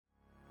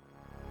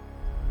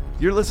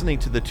You're listening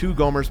to the Two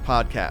Gomers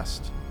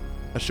podcast,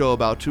 a show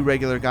about two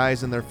regular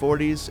guys in their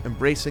 40s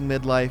embracing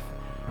midlife,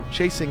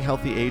 chasing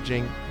healthy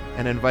aging,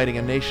 and inviting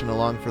a nation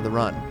along for the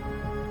run.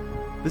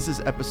 This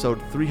is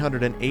episode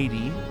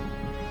 380,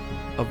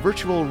 a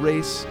virtual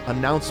race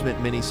announcement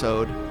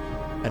minisode,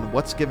 and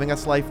what's giving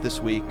us life this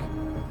week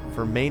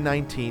for May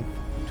 19th,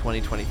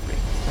 2023.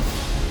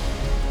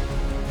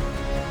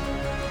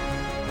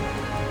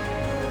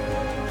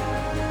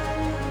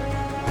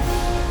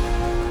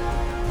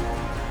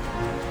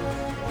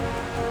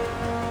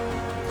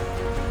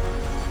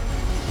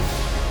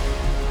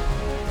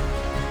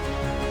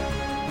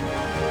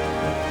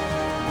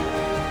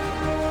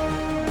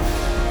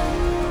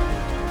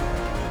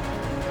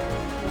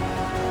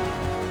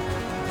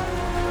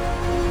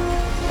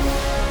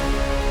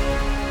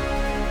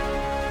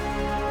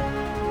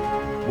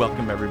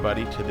 Welcome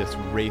everybody to this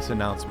race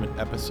announcement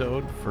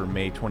episode for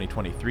May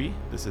 2023.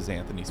 This is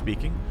Anthony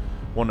speaking,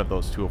 one of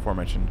those two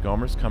aforementioned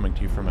Gomers coming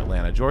to you from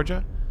Atlanta,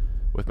 Georgia,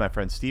 with my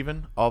friend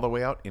Steven, all the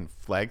way out in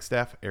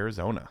Flagstaff,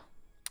 Arizona.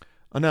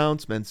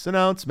 Announcements. Have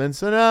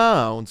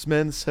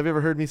you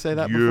ever heard me say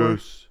that before?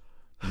 Yes.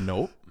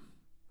 Nope.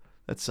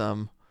 That's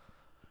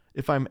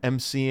if I'm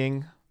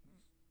emceeing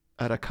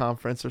at a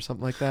conference or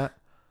something like that,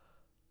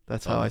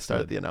 that's how I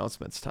start the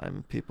announcements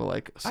time. People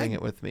like sing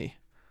it with me.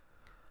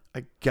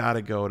 I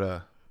gotta go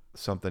to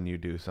something you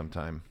do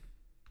sometime.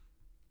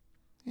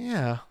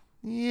 Yeah.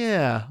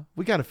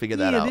 We gotta figure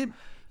that out.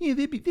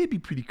 That'd be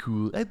pretty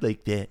cool. I'd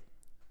like that.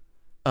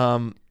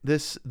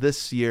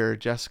 This year,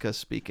 Jessica's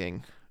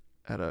speaking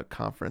at a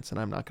conference, and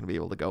I'm not gonna be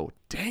able to go.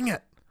 Dang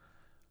it!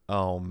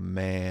 Oh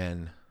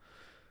man.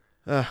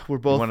 We're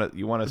both.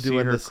 You want to see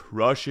her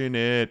crushing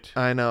it?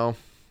 I know.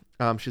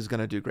 She's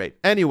gonna do great.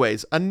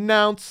 Anyways,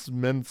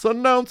 announcements. And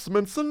Sorry,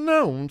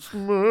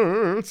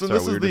 this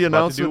is the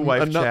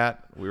announcement.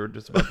 Chat. We were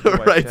just about to do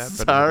wife right. chat.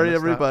 Sorry,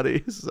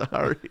 everybody.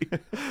 Sorry.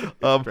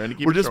 Trying to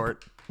keep it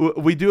short.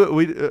 We do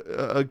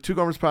it. Two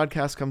Gomers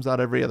podcast comes out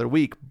every other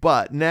week,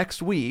 but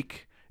next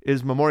week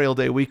is Memorial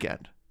Day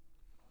weekend.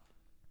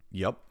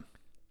 Yep.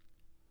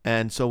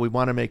 And so we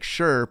want to make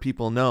sure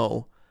people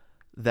know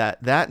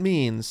that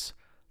means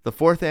the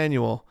 4th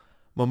annual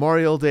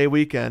Memorial Day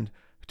weekend.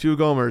 Two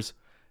Gomers.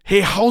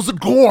 Hey, how's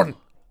it going?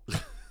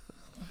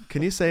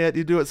 Can you say it?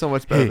 You do it so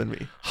much better than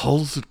me.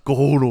 How's it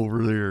going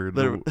over there?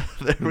 There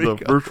we the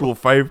go. Virtual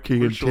 5K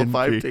Virtual and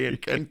 10K.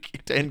 5K and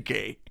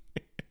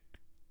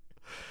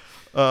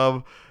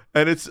 10K.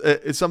 And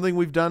it's something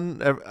we've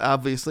done.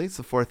 Obviously, it's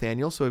the 4th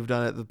annual, so we've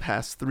done it the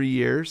past 3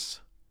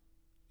 years.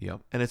 Yep.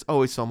 And it's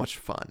always so much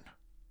fun.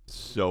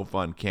 So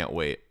fun. Can't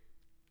wait.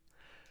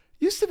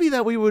 Used to be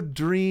that we would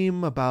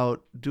dream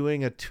about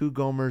doing a Two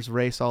Gomers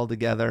race all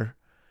together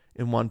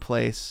in one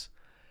place.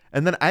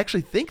 And then I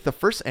actually think the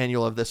first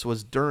annual of this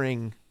was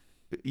during,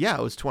 it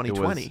was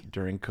 2020. It was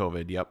during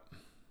COVID, yep.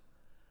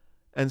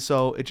 And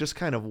so it just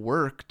kind of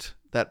worked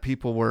that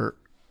people were,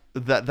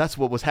 that's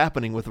what was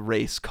happening with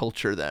race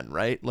culture then,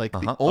 right? Like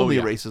the only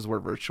races were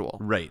virtual.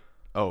 Right.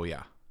 Oh,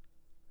 yeah.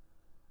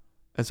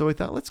 And so we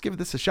thought, let's give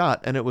this a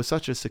shot. And it was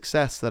such a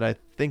success that I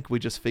think we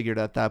just figured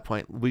at that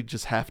point, we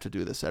just have to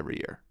do this every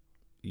year.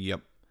 Yep.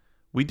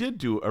 We did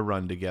do a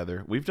run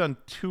together. We've done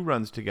 2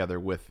 runs together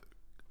with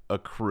a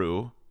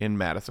crew in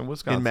Madison,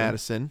 Wisconsin. In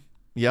Madison.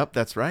 Yep,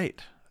 that's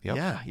right. Yep.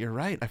 Yeah, you're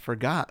right. I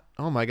forgot.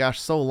 Oh my gosh,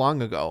 so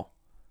long ago.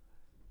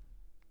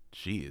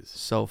 Jeez.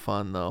 So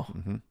fun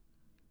though.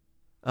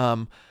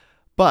 Mm-hmm.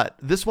 But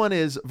this one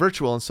is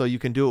virtual, and so you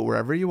can do it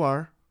wherever you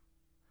are.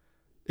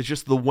 It's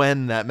just the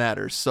when that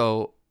matters.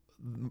 So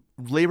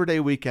Labor Day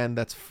weekend,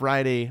 that's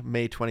Friday,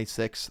 May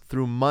 26th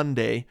through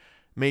Monday,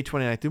 May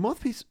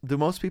 29th. Do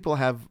most people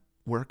have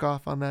work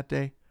off on that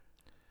day?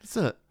 It's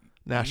a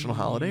national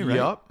holiday, right?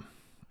 Yep.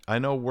 I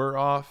know we're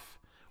off.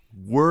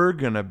 We're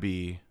going to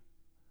be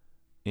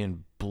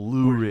in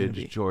Blue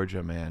Ridge,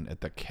 Georgia, man,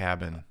 at the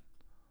cabin.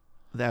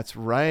 That's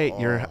right. Oh.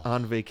 You're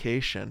on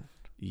vacation.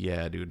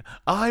 Yeah, dude.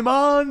 I'm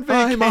on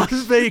vacation.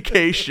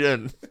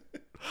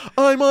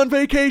 I'm on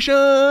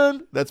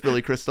vacation. That's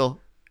Billy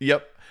Crystal.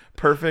 Yep.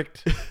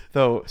 Perfect.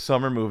 Though,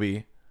 summer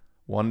movie.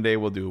 One day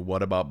we'll do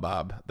What About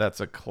Bob?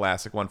 That's a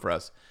classic one for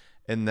us.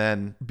 And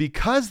then...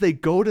 Because they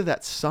go to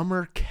that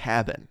summer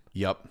cabin.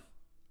 Yep.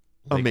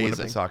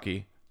 Amazing.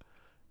 Winnipesaukee.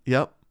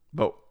 Yep.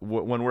 But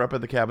when we're up at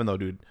the cabin, though,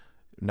 dude,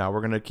 now we're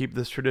going to keep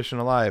this tradition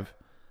alive.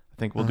 I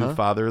think we'll do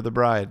Father of the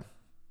Bride.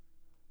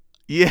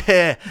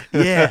 Yeah.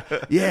 Oh, yeah.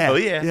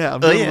 Yeah, I'm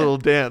doing a little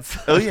dance.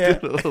 Oh, yeah.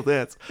 A little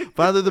dance.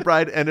 Father of the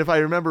Bride, and if I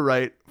remember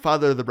right,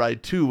 Father of the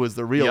Bride 2 was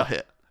the real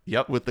hit.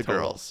 Yep. With the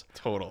girls.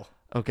 Total.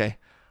 Okay.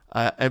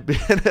 I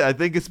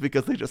think it's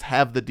because they just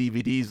have the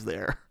DVDs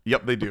there.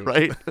 Yep, they do.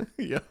 Right?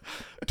 Yeah.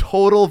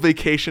 Total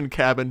vacation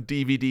cabin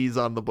DVDs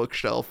on the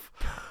bookshelf.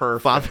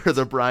 Perfect. Father of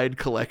the Bride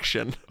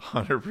collection.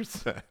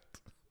 100%.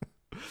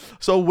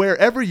 So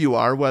wherever you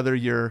are, whether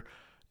you're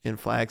in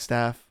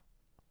Flagstaff,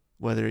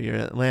 whether you're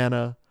in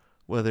Atlanta,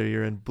 whether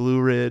you're in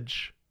Blue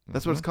Ridge,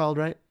 that's what it's called,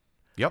 right?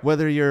 Yep.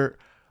 Whether you're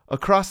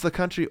across the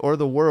country or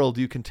the world,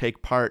 you can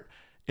take part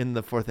in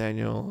the 4th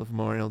annual of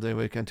Memorial Day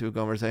weekend, Two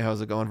Gomers. Hey,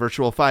 how's it going?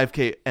 Virtual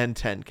 5K and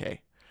 10K. Yes.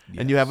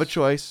 And you have a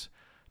choice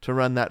to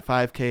run that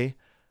 5K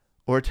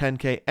or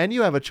 10K. And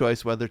you have a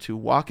choice whether to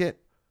walk it,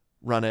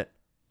 run it,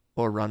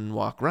 or run,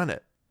 walk, run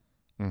it.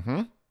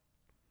 Mm-hmm.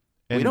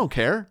 We don't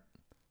care.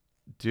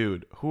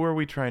 Dude, who are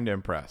we trying to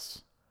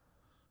impress?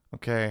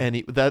 Okay.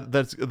 And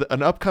that's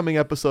an upcoming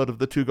episode of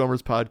the Two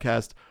Gomers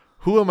podcast.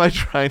 Who am I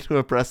trying to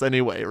impress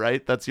anyway,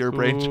 right? That's your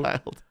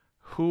brainchild.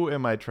 Who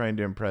am I trying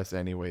to impress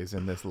anyways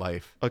in this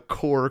life? A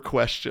core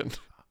question.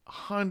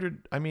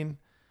 I mean,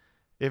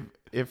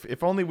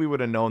 if only we would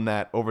have known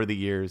that over the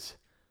years,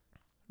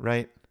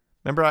 right?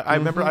 Remember, I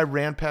remember I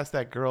ran past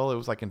that girl. It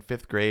was like in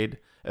 5th grade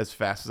as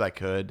fast as I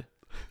could.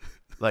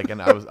 Like,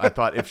 and I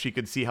thought if she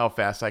could see how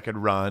fast I could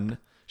run,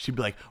 she'd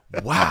be like,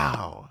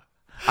 wow,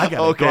 I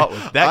got to go out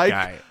with that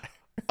guy.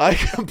 I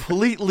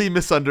completely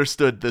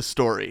misunderstood this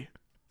story.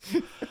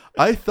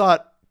 I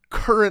thought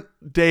current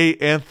day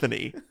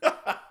Anthony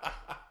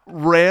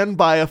ran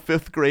by a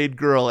 5th grade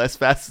girl as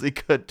fast as he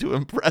could to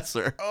impress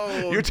her.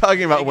 Oh, you're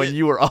talking about when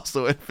you were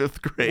also in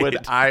 5th grade. When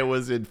I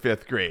was in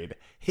 5th grade.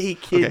 Hey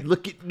kid,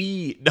 look at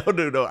me. No.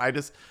 I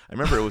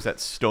remember it was at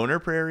Stoner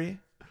Prairie,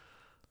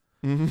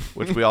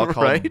 which we all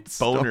called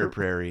Boner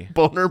Prairie.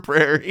 Boner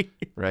Prairie.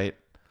 Right.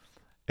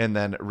 And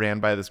then ran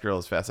by this girl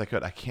as fast as I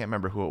could. I can't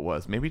remember who it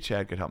was. Maybe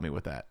Chad could help me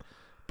with that.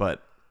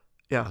 But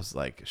yeah, I was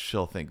like,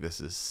 she'll think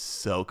this is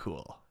so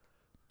cool.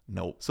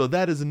 Nope. So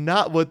that is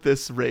not what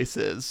this race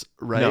is,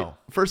 right? No.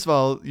 First of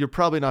all, you're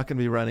probably not going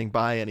to be running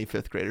by any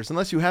 5th graders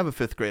unless you have a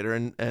 5th grader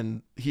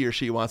and he or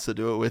she wants to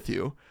do it with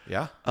you.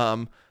 Yeah.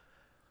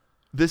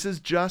 This is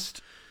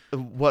just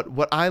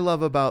what I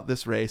love about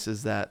this race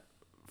is that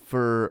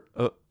for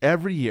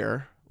every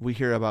year we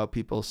hear about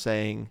people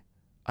saying,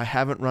 I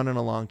haven't run in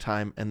a long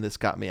time and this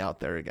got me out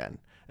there again.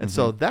 And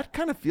so that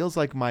kind of feels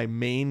like my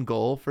main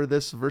goal for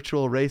this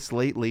virtual race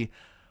lately,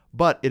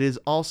 but it is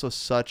also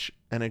such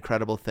an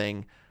incredible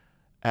thing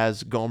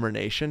as Gomer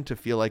Nation to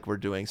feel like we're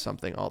doing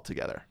something all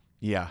together.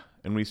 Yeah.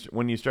 And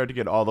when you start to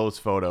get all those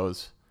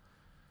photos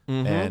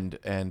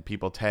and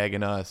people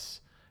tagging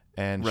us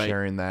and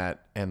sharing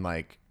that and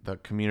like the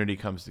community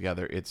comes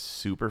together, it's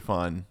super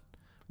fun.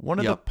 One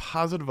of the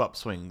positive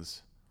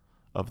upswings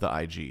of the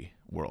IG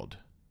world.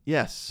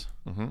 Yes.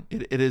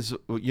 It is,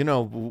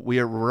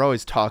 we're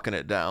always talking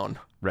it down.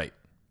 Right.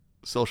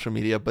 Social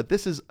media, but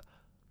this is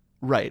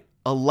a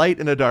light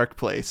in a dark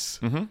place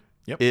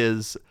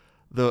is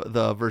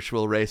the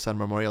virtual race on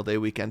Memorial Day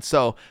weekend.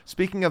 So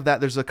speaking of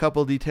that, there's a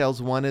couple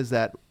details. One is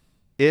that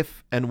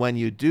if and when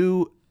you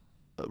do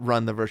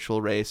run the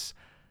virtual race,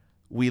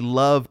 we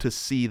love to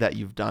see that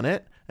you've done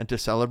it and to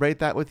celebrate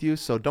that with you.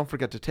 So don't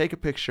forget to take a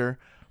picture,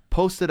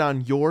 post it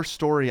on your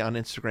story on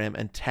Instagram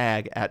and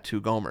tag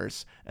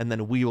 @2gomers, and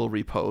then we will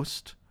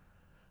repost.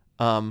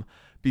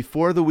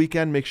 Before the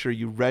weekend, make sure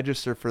you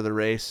register for the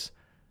race,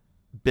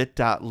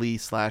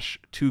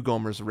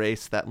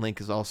 bit.ly/2gomersrace. That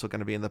link is also going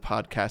to be in the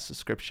podcast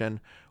description.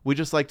 We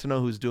just like to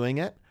know who's doing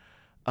it.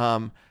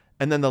 And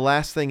then the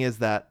last thing is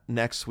that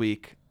next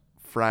week,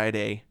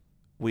 Friday,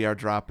 we are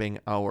dropping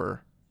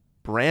our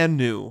brand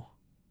new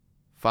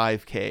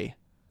 5K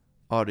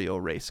audio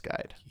race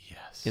guide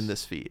in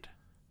this feed.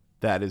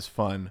 That is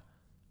fun.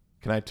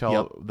 Can I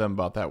tell them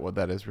about that, what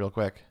that is real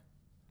quick?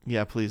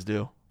 Yeah, please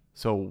do.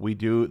 So we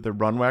do the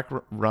run whack.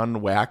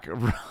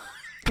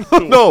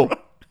 No.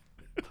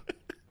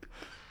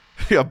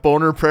 Yeah,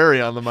 Boner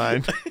Prairie on the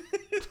mind.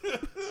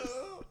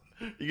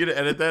 You gonna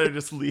edit that or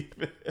just leave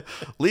it?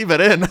 Leave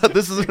it in.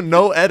 This is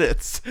no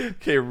edits.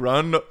 Okay,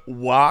 run,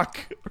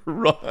 walk,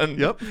 run.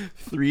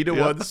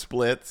 3-to-1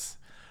 splits.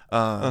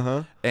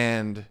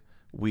 And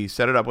we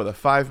set it up with a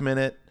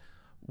 5-minute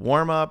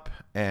warm up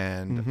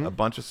and a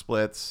bunch of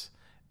splits,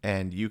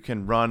 and you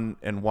can run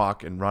and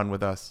walk and run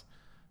with us.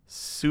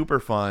 Super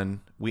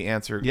fun. We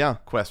answer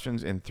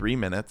questions in 3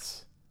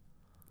 minutes.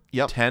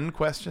 10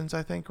 questions,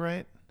 I think,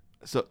 right?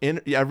 So in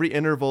every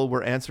interval,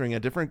 we're answering a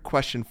different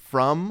question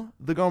from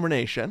the Gomer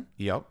Nation.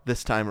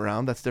 This time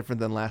around, that's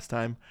different than last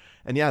time.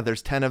 And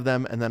there's 10 of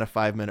them, and then a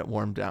 5-minute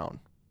warm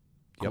down,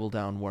 cool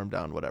down, warm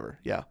down, whatever.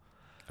 Yeah,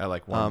 I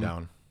like warm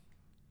down.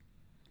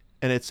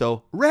 And it's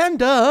so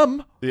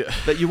random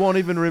that you won't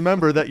even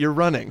remember that you're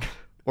running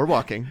or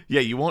walking.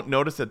 Yeah, you won't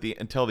notice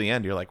until the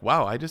end. You're like,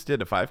 wow, I just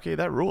did a 5K.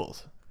 That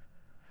rules.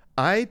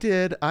 I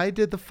did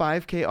the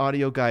 5K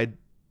audio guide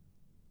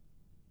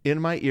in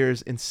my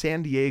ears in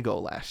San Diego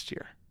last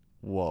year.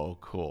 Whoa,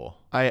 cool.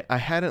 I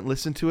hadn't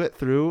listened to it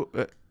through.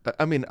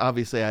 I mean,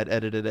 obviously I'd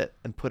edited it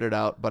and put it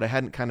out, but I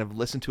hadn't kind of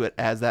listened to it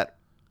as that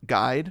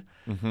guide.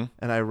 And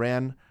I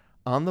ran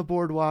on the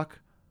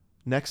boardwalk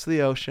next to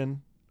the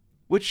ocean,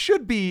 which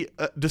should be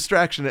a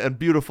distraction and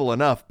beautiful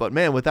enough. But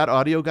man, with that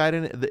audio guide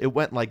in it, it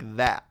went like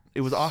that.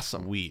 It was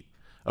awesome. Sweet.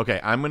 Okay,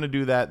 I'm going to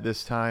do that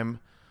this time.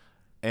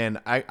 And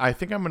I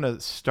think I'm going to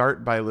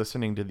start by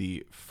listening to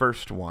the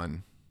first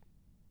one.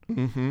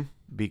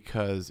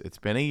 Because it's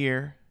been a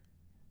year.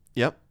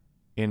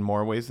 In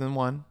more ways than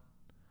one.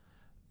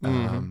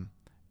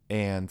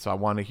 And so I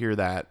want to hear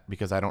that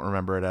because I don't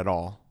remember it at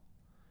all.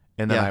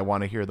 And then Yeah. I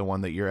want to hear the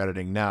one that you're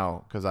editing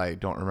now because I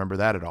don't remember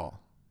that at all.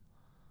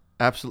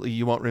 Absolutely.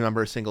 You won't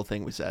remember a single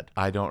thing we said.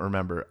 I don't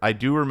remember. I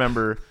do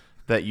remember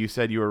that you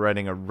said you were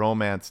writing a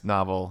romance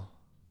novel.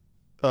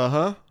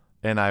 Uh-huh.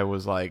 And I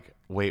was like,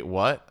 wait,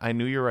 what? I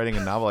knew you were writing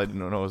a novel. I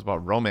didn't know it was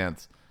about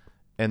romance.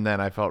 And then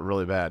I felt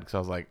really bad because I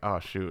was like, oh,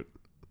 shoot.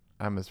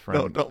 I'm his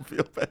friend. No, don't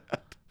feel bad.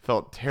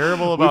 Felt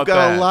terrible about that. We've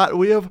got a lot.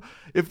 We have,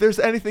 if there's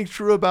anything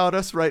true about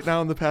us right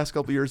now in the past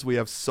couple of years, we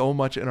have so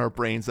much in our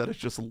brains that it's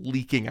just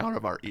leaking out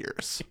of our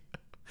ears.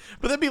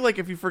 But that'd be like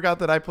if you forgot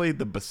that I played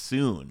the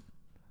bassoon.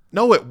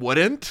 No, it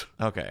wouldn't.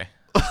 Okay.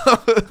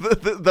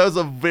 That was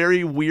a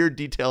very weird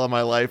detail in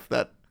my life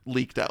that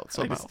leaked out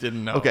somehow. I just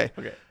didn't know. Okay.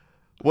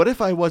 What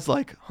if I was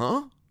like,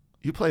 huh?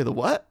 You play the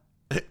what?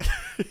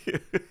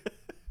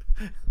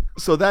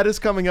 So that is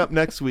coming up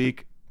next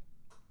week.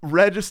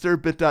 Register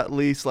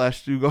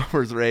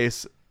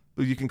bit.ly/2gomersrace.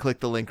 You can click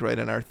the link right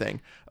in our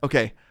thing.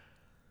 Okay.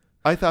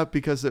 I thought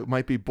because it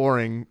might be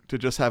boring to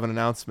just have an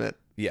announcement.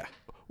 Yeah.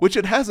 Which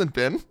it hasn't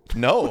been.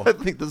 No. I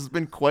think this has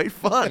been quite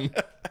fun.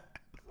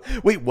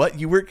 Wait, what?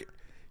 You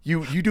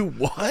do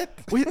what?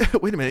 Wait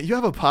a minute. You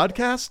have a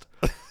podcast?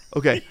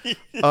 Okay.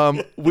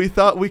 We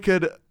thought we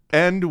could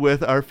end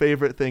with our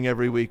favorite thing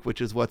every week, which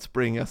is what's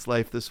bringing us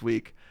life this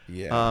week.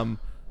 Yeah.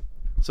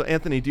 So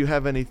Anthony, do you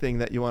have anything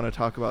that you want to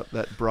talk about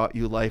that brought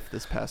you life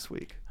this past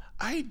week?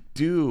 I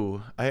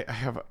do. I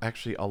have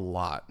actually a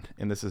lot,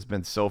 and this has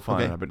been so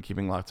fun. Okay. I've been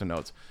keeping lots of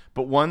notes.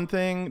 But one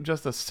thing,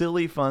 just a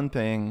silly fun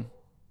thing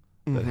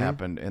that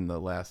happened in the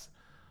last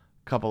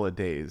couple of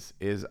days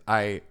is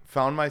I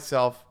found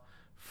myself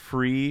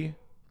free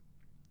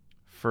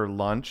for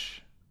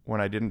lunch when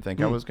I didn't think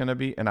I was going to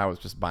be, and I was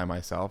just by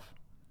myself.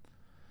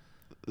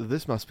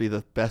 This must be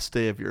the best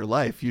day of your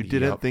life. You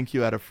didn't think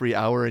you had a free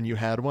hour and you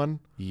had one?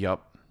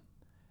 Yup.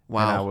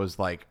 Wow. And I was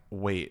like,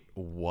 wait,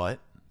 what?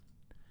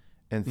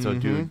 And so,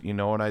 dude, you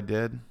know what I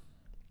did?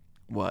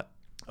 What?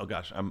 Oh,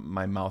 gosh,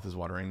 my mouth is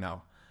watering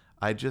now.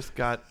 I just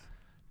got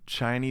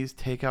Chinese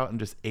takeout and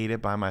just ate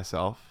it by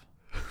myself.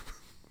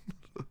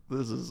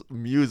 This is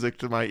music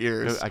to my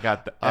ears. I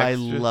got the I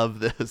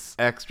love this.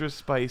 extra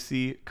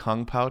spicy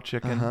Kung Pao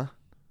chicken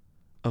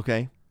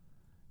Okay.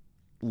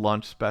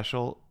 lunch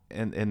special,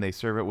 and they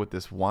serve it with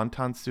this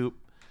wonton soup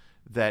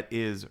that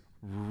is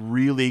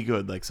really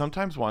good. Like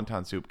sometimes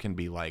wonton soup can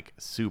be like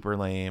super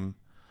lame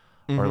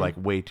or like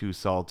way too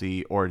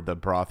salty, or the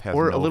broth has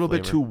or no a little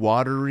bit flavor. too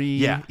watery.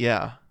 Yeah.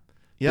 Yeah.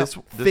 This-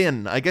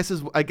 thin. I guess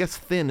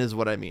thin is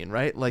what I mean,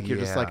 right? Like you're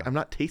just Yeah. like, I'm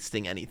not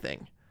tasting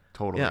anything.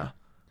 Totally. Yeah.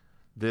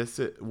 This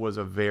was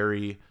a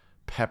very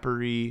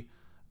peppery,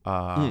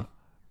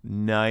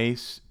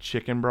 nice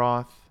chicken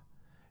broth,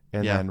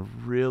 and then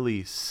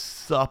really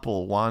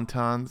supple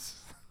wontons.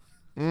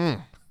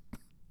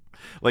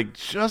 Like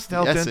just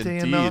al Yes, dente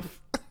indeed.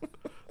 enough.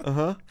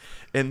 Uh-huh.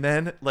 And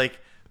then like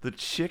the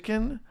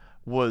chicken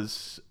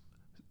was,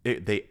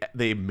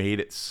 they made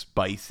it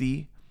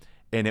spicy,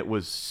 and it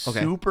was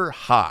super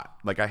hot.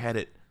 Like I had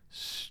it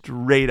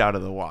straight out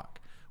of the wok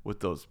with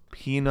those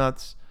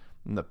peanuts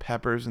and the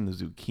peppers and the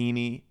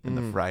zucchini and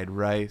the fried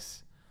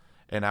rice.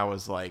 And I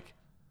was like,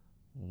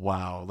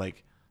 wow,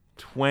 like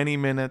 20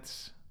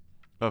 minutes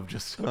of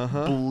just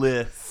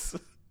bliss.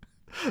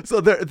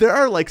 So there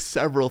are like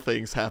several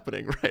things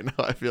happening right now.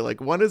 I feel like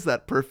one is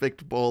that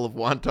perfect bowl of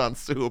wonton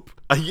soup.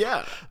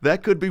 Yeah.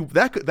 That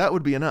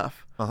would be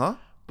enough. Uh-huh.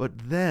 But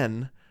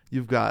then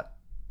you've got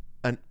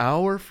an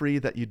hour free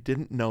that you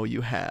didn't know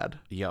you had.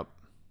 Yep.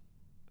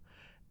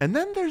 And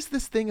then there's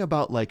this thing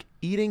about like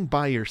eating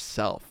by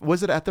yourself.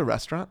 Was it at the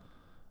restaurant?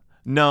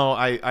 No,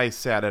 I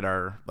sat at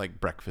our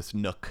like breakfast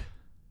nook,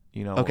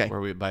 you know, Okay.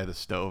 where we by the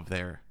stove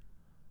there.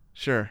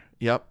 Sure.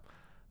 Yep.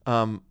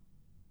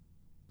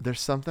 There's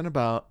something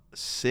about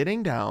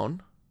sitting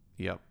down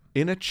Yep.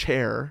 in a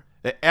chair.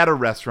 At a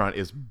restaurant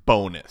is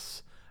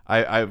bonus.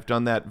 I've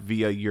done that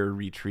via your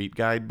retreat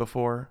guide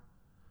before.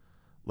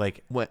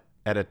 Like What?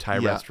 at a Thai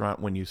restaurant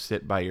when you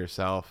sit by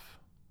yourself.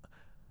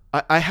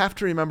 I have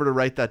to remember to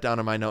write that down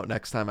in my note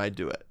next time I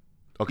do it.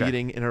 Okay.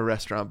 Eating in a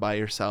restaurant by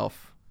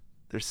yourself.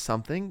 There's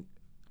something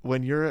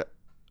when you're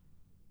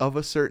of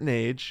a certain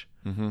age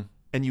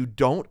and you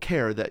don't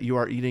care that you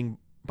are eating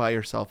by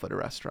yourself at a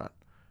restaurant.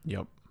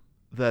 Yep.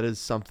 That is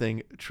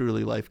something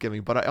truly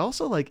life-giving. But I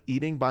also like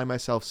eating by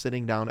myself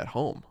sitting down at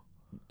home.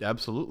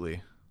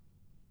 Absolutely.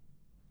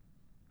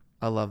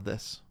 I love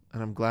this.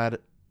 And I'm glad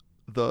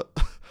the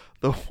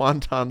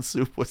wonton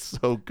soup was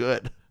so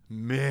good.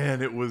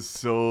 Man, it was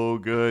so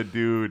good,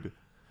 dude.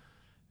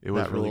 It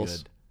was That really rules.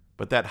 good.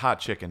 But that hot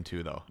chicken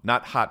too, though.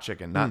 Not hot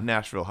chicken, not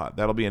Nashville hot.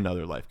 That'll be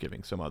another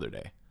life-giving some other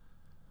day.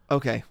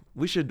 Okay.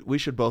 We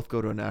should both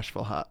go to a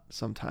Nashville Hot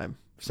sometime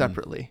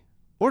separately.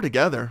 Or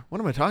together.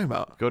 What am I talking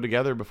about? Go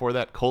together before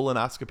that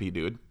colonoscopy,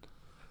 dude.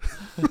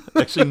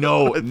 Actually,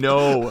 no.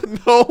 No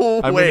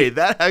I'm way. gonna-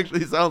 That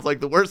actually sounds like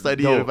the worst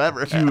idea you've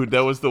ever had. Dude,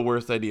 that was the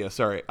worst idea.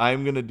 Sorry.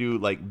 I'm going to do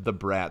like the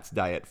Bratz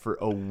diet for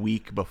a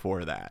week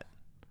before that.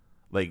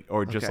 Like,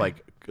 or just Okay.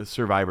 like a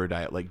Survivor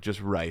diet, like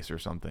just rice or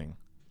something.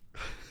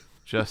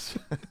 Just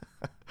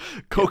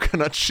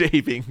Coconut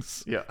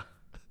shavings. yeah.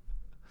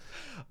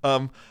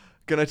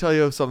 Can I tell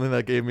you of something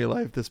that gave me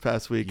life this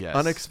past week? Yes.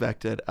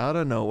 Unexpected, out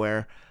of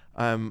nowhere.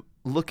 I'm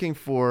looking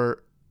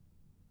for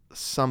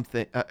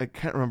something. I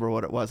can't remember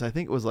what it was. I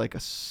think it was like a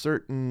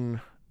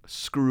certain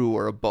screw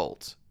or a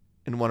bolt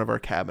in one of our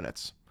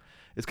cabinets.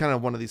 It's kind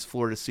of one of these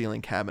floor to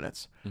ceiling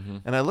cabinets. Mm-hmm.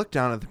 And I look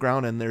down at the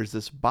ground and there's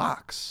this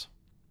box.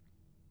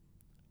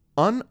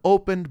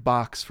 Unopened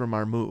box from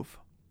our move.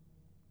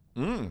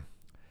 Mm.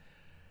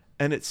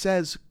 And it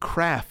says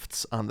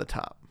crafts on the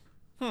top.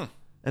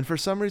 And for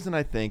some reason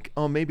I think,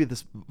 oh, maybe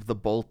the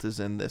bolt is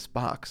in this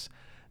box.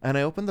 And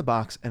I open the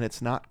box and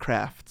it's not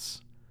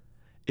crafts.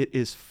 It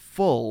is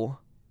full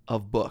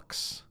of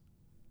books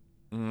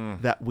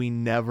that we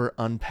never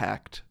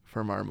unpacked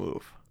from our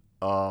move.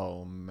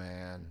 Oh,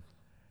 man.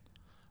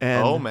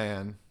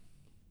 And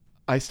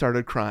I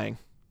started crying.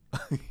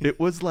 It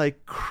was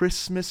like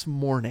Christmas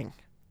morning.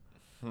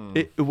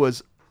 It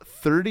was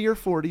 30 or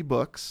 40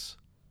 books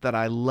that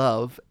I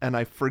love and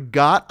I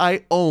forgot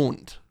I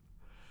owned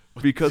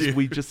because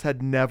we just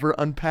had never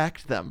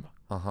unpacked them.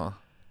 Uh-huh.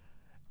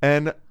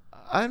 And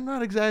I'm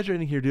not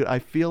exaggerating here, dude. I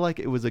feel like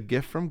it was a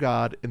gift from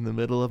God in the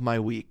middle of my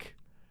week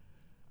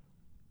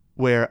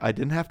where I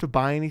didn't have to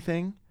buy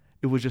anything.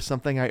 It was just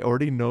something I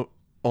already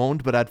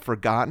owned but I'd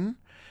forgotten.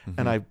 Mm-hmm.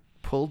 And I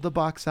pulled the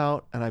box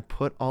out and I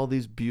put all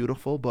these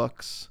beautiful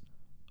books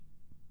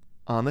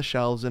on the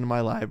shelves in my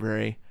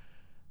library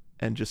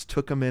and just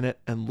took a minute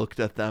and looked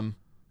at them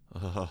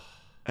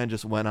and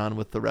just went on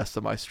with the rest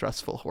of my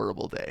stressful,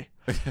 horrible day.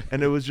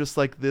 And it was just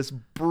like this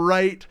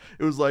bright,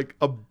 it was like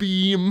a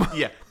beam.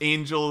 Yeah,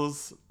 angel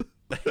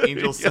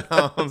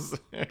sounds.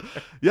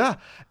 Yeah,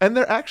 and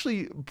they're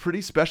actually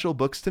pretty special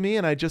books to me,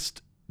 and I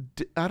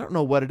don't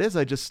know what it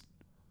is.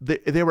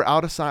 They were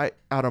out of sight,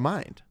 out of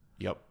mind.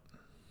 Yep.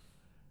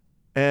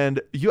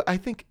 And I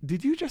think,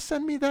 did you just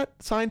send me that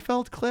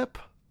Seinfeld clip?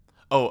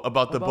 Oh,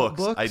 about the About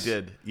books. I books?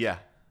 did. Yeah.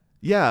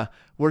 Yeah,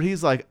 where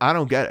he's like, I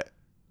don't get it.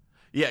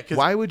 Yeah.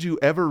 Why would you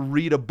ever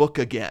read a book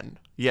again?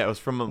 Yeah, it was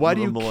from Why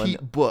do you keep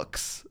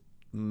books?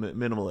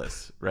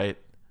 Minimalist, right?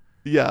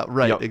 Yeah,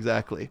 right, Yep.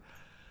 exactly.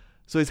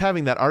 So he's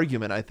having that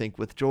argument, I think,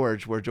 with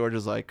George, where George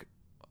is like,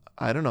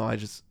 I don't know,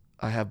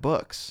 I have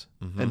books.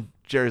 Mm-hmm. And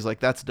Jerry's like,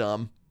 that's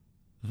dumb.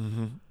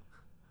 Mm-hmm.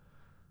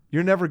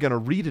 You're never going to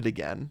read it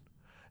again.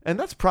 And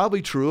that's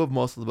probably true of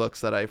most of the books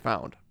that I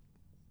found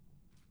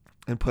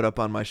and put up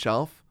on my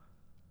shelf.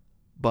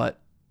 But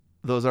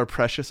those are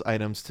precious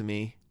items to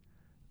me.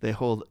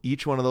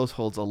 Each one of those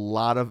holds a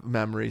lot of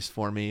memories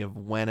for me of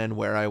when and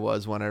where I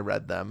was when I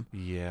read them.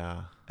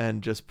 Yeah.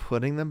 And just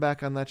putting them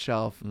back on that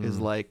shelf is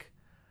like,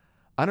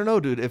 I don't know,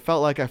 dude. It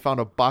felt like I found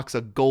a box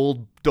of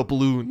gold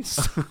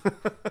doubloons.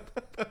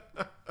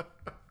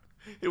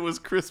 It was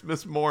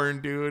Christmas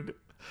morn, dude.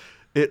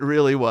 It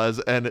really was.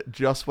 And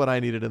just what I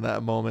needed in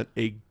that moment.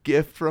 A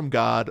gift from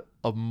God.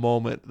 A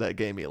moment that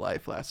gave me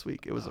life last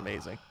week. It was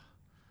amazing.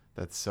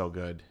 That's so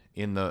good.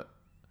 In the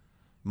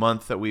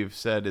month that we've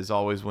said is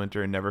always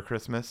winter and never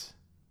Christmas.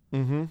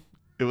 Mm-hmm.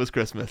 It was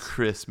Christmas.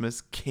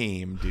 Christmas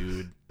came,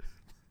 dude.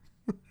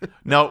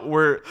 Now,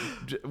 were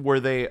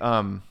they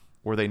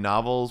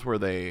novels? Were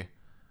they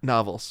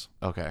Novels.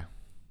 okay?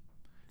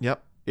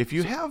 Yep. If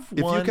you have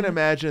If one, you can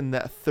imagine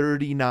that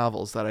 30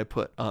 novels that I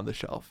put on the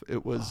shelf,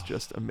 it was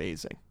just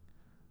amazing.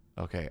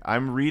 okay,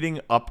 I'm reading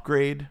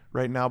Upgrade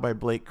right now by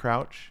Blake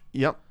Crouch.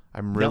 Yep.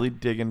 I'm really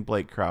digging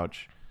Blake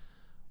Crouch.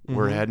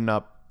 We're Mhm. heading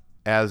up,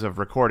 as of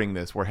recording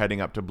this, we're heading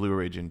up to Blue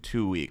Ridge in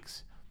 2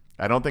 weeks.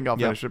 I don't think I'll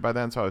finish it by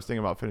then, so I was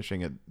thinking about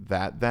finishing it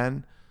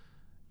then.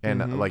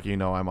 And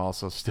I'm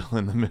also still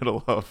in the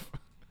middle of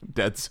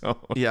Dead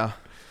Zone. Yeah.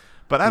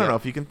 But I don't know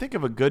if you can think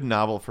of a good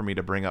novel for me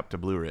to bring up to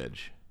Blue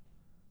Ridge.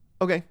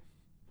 Okay.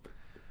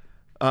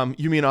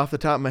 You mean off the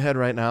top of my head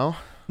right now?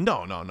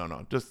 No.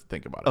 Just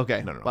think about it.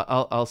 Okay. No. But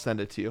I'll send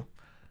it to you.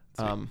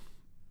 Sweet.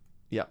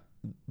 Yeah.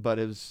 But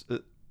it was.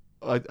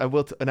 I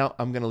will. Now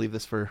I'm gonna leave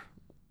this for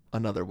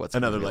another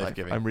Another Giving Life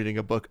Giving. I'm reading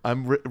a book.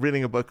 I'm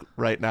reading a book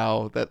right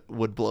now that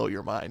would blow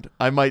your mind.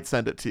 I might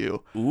send it to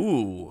you.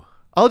 Ooh.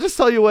 I'll just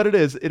tell you what it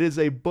is. It is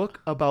a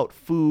book about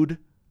food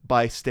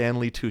by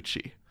Stanley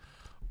Tucci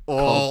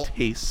called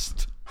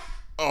Taste.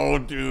 Oh,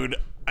 dude.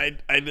 I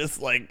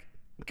just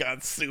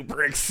got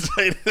super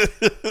excited.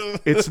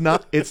 It's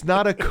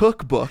not a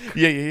cookbook.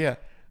 Yeah.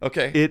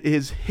 Okay. It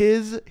is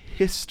his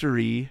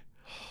history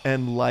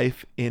and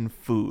life in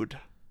food.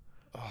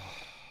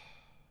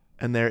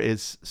 And there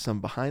is some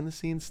behind the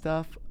scenes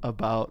stuff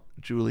about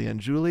Julie and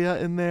Julia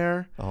in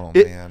there. Oh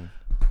man.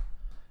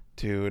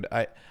 Dude,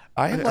 I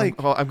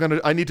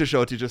need to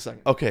show it to you just a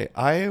second. okay,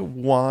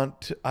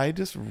 I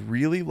just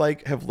really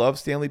have loved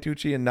Stanley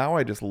Tucci, and now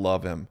I just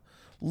love him.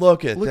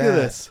 Look at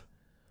this.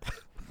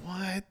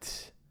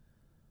 What?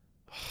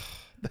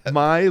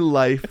 My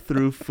Life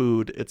Through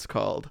Food, it's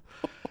called.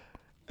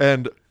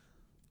 And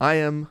I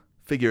am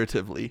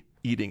figuratively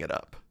eating it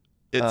up.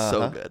 It's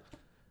so good.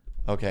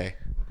 Okay.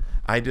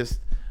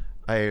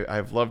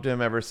 I've loved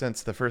him ever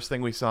since the first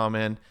thing we saw him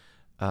in.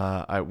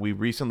 We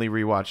recently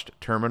rewatched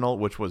Terminal,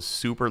 which was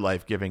super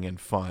life-giving and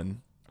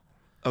fun.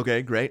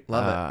 Okay, great.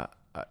 Love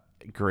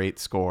it. Great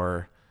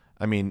score.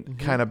 I mean,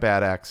 kind of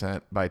bad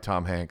accent by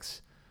Tom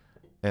Hanks,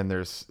 and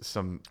there's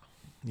some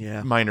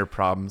minor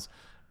problems.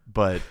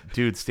 But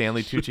dude,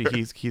 Stanley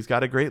Tucci, he's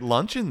got a great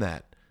lunch in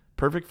that.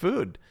 Perfect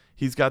food.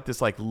 He's got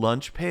this like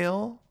lunch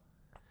pail,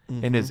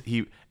 and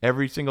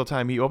every single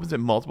time he opens it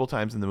multiple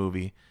times in the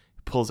movie,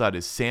 pulls out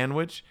his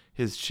sandwich,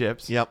 his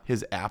chips,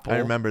 his apple. I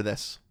remember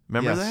this.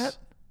 Remember that?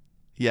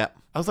 Yeah.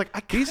 I was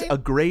like, he's a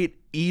great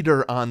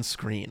eater on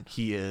screen.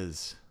 He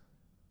is.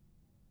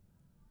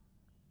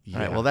 Yeah.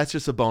 All right, well, that's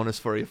just a bonus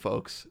for you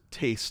folks.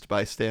 Taste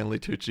by Stanley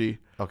Tucci.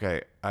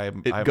 Okay,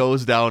 It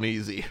goes down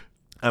easy.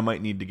 I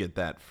might need to get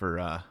that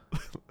for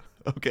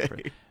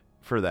okay.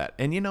 For that.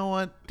 And you know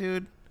what,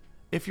 dude?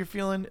 If you're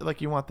feeling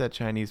like you want that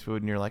Chinese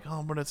food and you're like,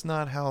 oh, but it's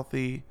not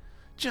healthy,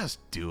 just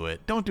do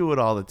it. Don't do it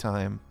all the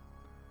time.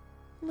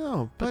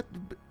 No, but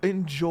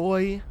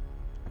enjoy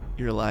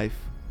your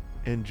life.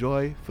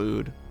 Enjoy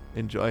food.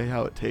 Enjoy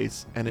how it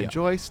tastes. And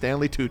enjoy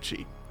Stanley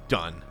Tucci.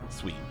 Done.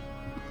 Sweet.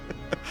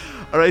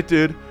 All right,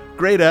 dude.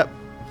 Great app.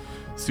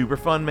 Super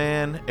fun,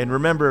 man. And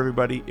remember,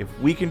 everybody, if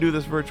we can do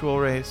this virtual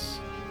race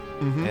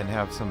and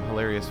have some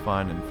hilarious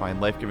fun and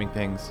find life-giving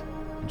things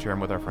and share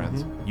them with our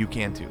friends, you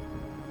can too.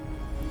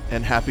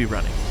 And happy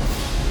running.